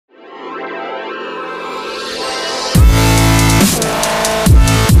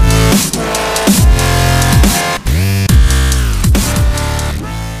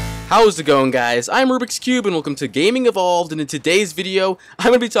How's it going, guys? I'm Rubik's Cube and welcome to Gaming Evolved, and in today's video I'm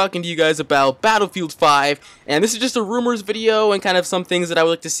going to be talking to you guys about Battlefield 5, and this is just a rumors video and kind of some things that I would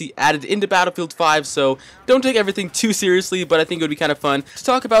like to see added into Battlefield 5, so don't take everything too seriously, but I think it would be kind of fun to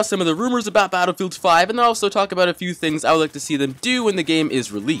talk about some of the rumors about Battlefield 5 and then also talk about a few things I would like to see them do when the game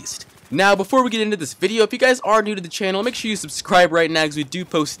is released. Now, before we get into this video, if you guys are new to the channel, make sure you subscribe right now because we do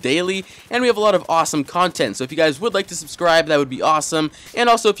post daily, and we have a lot of awesome content. So if you guys would like to subscribe, that would be awesome. And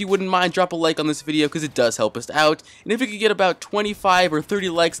also, if you wouldn't mind, drop a like on this video because it does help us out. And if we could get about 25 or 30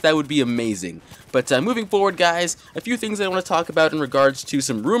 likes, that would be amazing. But moving forward, guys, a few things I want to talk about in regards to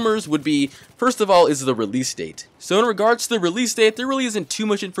some rumors would be, first of all, is the release date. So in regards to the release date, there really isn't too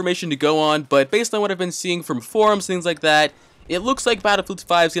much information to go on, but based on what I've been seeing from forums, things like that, it looks like Battlefield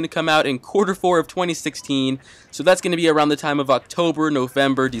 5 is going to come out in Q4 of 2016, so that's going to be around the time of October,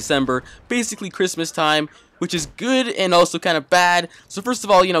 November, December, basically Christmas time, which is good and also kind of bad. So first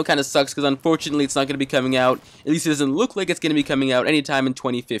of all, kind of sucks because unfortunately it's not going to be coming out, at least it doesn't look like it's going to be coming out anytime in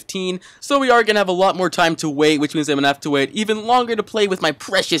 2015, so we are going to have a lot more time to wait, which means I'm going to have to wait even longer to play with my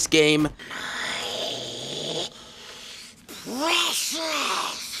precious game. Precious!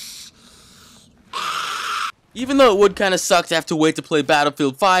 Even though it would kind of suck to have to wait to play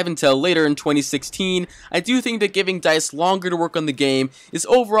Battlefield 5 until later in 2016, I do think that giving DICE longer to work on the game is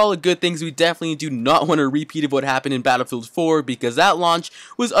overall a good thing, because we definitely do not want a repeat of what happened in Battlefield 4, because that launch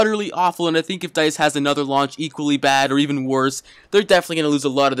was utterly awful, and I think if DICE has another launch equally bad or even worse, they're definitely going to lose a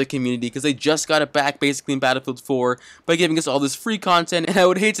lot of the community, because they just got it back basically in Battlefield 4 by giving us all this free content, and I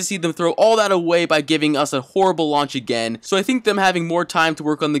would hate to see them throw all that away by giving us a horrible launch again. So I think them having more time to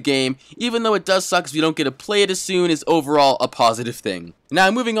work on the game, even though it does suck because we don't get to play it as soon, is overall a positive thing. Now,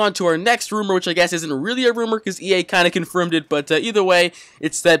 moving on to our next rumor, which I guess isn't really a rumor because EA kind of confirmed it, but either way,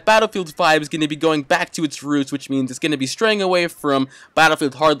 it's that Battlefield 5 is going to be going back to its roots, which means it's going to be straying away from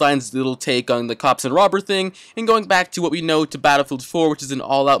Battlefield Hardline's little take on the cops and robber thing, and going back to what we know to Battlefield 4, which is an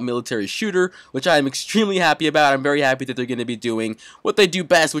all-out military shooter, which I am extremely happy about. I'm very happy that they're going to be doing what they do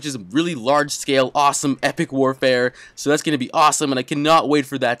best, which is really large-scale, awesome, epic warfare, so that's going to be awesome, and I cannot wait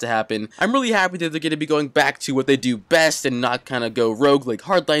for that to happen. I'm really happy that they're going to be going back to what they do best and not kind of go rogue like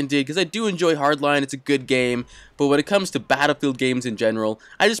Hardline did, because I do enjoy Hardline, it's a good game, but when it comes to Battlefield games in general,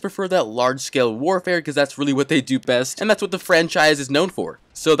 I just prefer that large-scale warfare because that's really what they do best, and that's what the franchise is known for.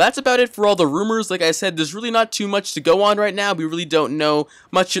 So that's about it for all the rumors. Like I said, there's really not too much to go on right now. We really don't know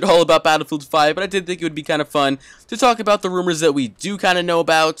much at all about Battlefield 5, but I did think it would be kind of fun to talk about the rumors that we do kind of know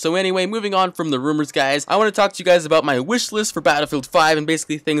about. So anyway, moving on from the rumors, guys, I want to talk to you guys about my wish list for Battlefield 5 and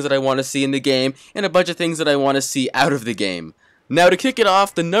basically things that I want to see in the game and a bunch of things that I want to see out of the game. Now, to kick it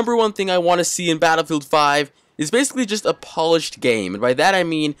off, the number one thing I want to see in Battlefield 5 is basically just a polished game, and by that I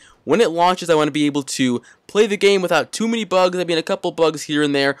mean when it launches I want to be able to play the game without too many bugs. I mean, a couple bugs here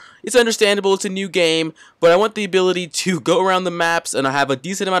and there. It's understandable, it's a new game, but I want the ability to go around the maps and I have a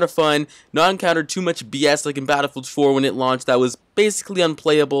decent amount of fun, not encounter too much BS like in Battlefield 4 when it launched that was basically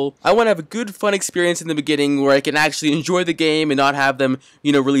unplayable. I want to have a good fun experience in the beginning where I can actually enjoy the game and not have them,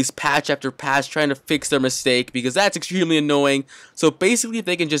 release patch after patch trying to fix their mistake, because that's extremely annoying. So basically, if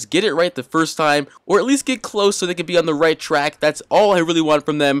they can just get it right the first time, or at least get close so they can be on the right track, that's all I really want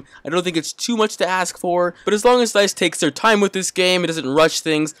from them. I don't think it's too much to ask for, but as long as DICE takes their time with this game, it doesn't rush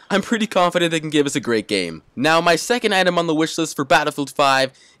things, I'm pretty confident they can give us a great game. Now, my second item on the wish list for Battlefield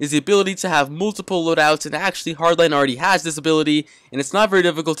 5 is the ability to have multiple loadouts, and actually Hardline already has this ability, and it's not very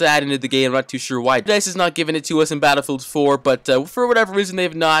difficult to add into the game. I'm not too sure why DICE is not giving it to us in Battlefield 4, but for whatever reason they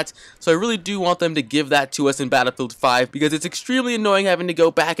have not, so I really do want them to give that to us in Battlefield 5, because it's extremely annoying having to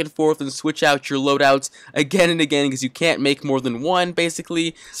go back and forth and switch out your loadouts again and again, because you can't make more than one,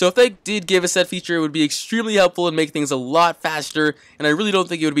 basically. So if they did give us that feature, it would be extremely helpful and make things a lot faster, and I really don't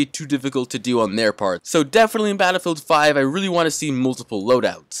think it would be too difficult to do on their part. So definitely in Battlefield 5, I really want to see multiple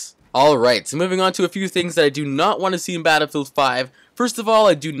loadouts. Alright, so moving on to a few things that I do not want to see in Battlefield 5. First of all,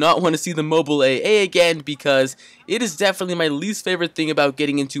 I do not want to see the mobile AA again, because it is definitely my least favorite thing about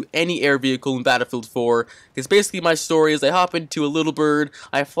getting into any air vehicle in Battlefield 4, because basically my story is I hop into a little bird,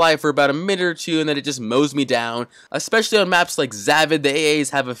 I fly for about a minute or two, and then it just mows me down. Especially on maps like Zavid, the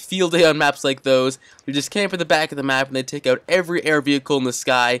AAs have a field day on maps like those. They just camp in the back of the map and they take out every air vehicle in the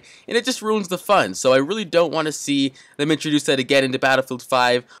sky, and it just ruins the fun. So I really don't want to see them introduce that again into Battlefield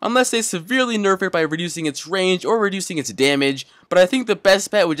 5, unless they severely nerf it by reducing its range or reducing its damage, but I think the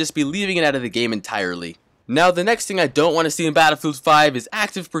best bet would just be leaving it out of the game entirely. Now, the next thing I don't want to see in Battlefield 5 is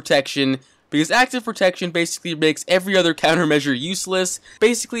active protection, because active protection basically makes every other countermeasure useless.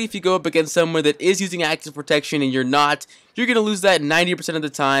 Basically, if you go up against someone that is using active protection and you're not, you're going to lose that 90% of the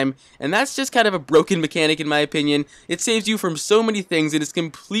time, and that's just kind of a broken mechanic in my opinion. It saves you from so many things and it's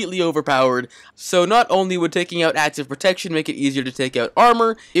completely overpowered. So not only would taking out active protection make it easier to take out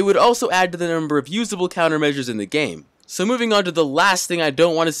armor, it would also add to the number of usable countermeasures in the game. So moving on to the last thing I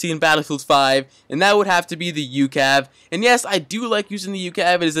don't want to see in Battlefield 5, and that would have to be the UCAV. And yes, I do like using the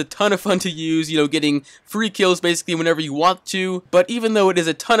UCAV. It is a ton of fun to use, you know, getting free kills basically whenever you want to. But even though it is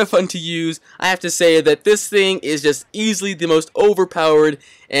a ton of fun to use, I have to say that this thing is just easily the most overpowered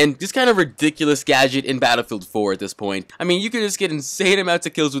and just kind of ridiculous gadget in Battlefield 4 at this point. I mean, you can just get insane amounts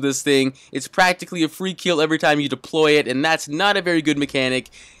of kills with this thing. It's practically a free kill every time you deploy it, and that's not a very good mechanic.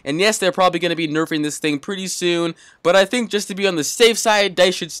 And yes, they're probably going to be nerfing this thing pretty soon, but I think just to be on the safe side,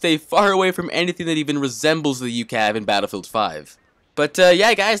 DICE should stay far away from anything that even resembles the UCAV in Battlefield 5. But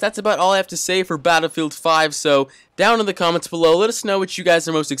yeah guys, that's about all I have to say for Battlefield 5, so down in the comments below, let us know what you guys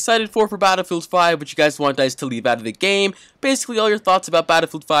are most excited for Battlefield 5, what you guys want DICE to leave out of the game. Basically all your thoughts about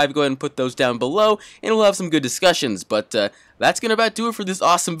Battlefield 5, go ahead and put those down below, and we'll have some good discussions. But that's gonna about do it for this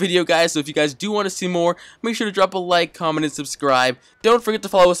awesome video guys, so if you guys do want to see more, make sure to drop a like, comment, and subscribe. Don't forget to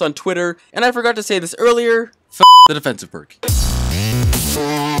follow us on Twitter, and I forgot to say this earlier, f*** the defensive perk.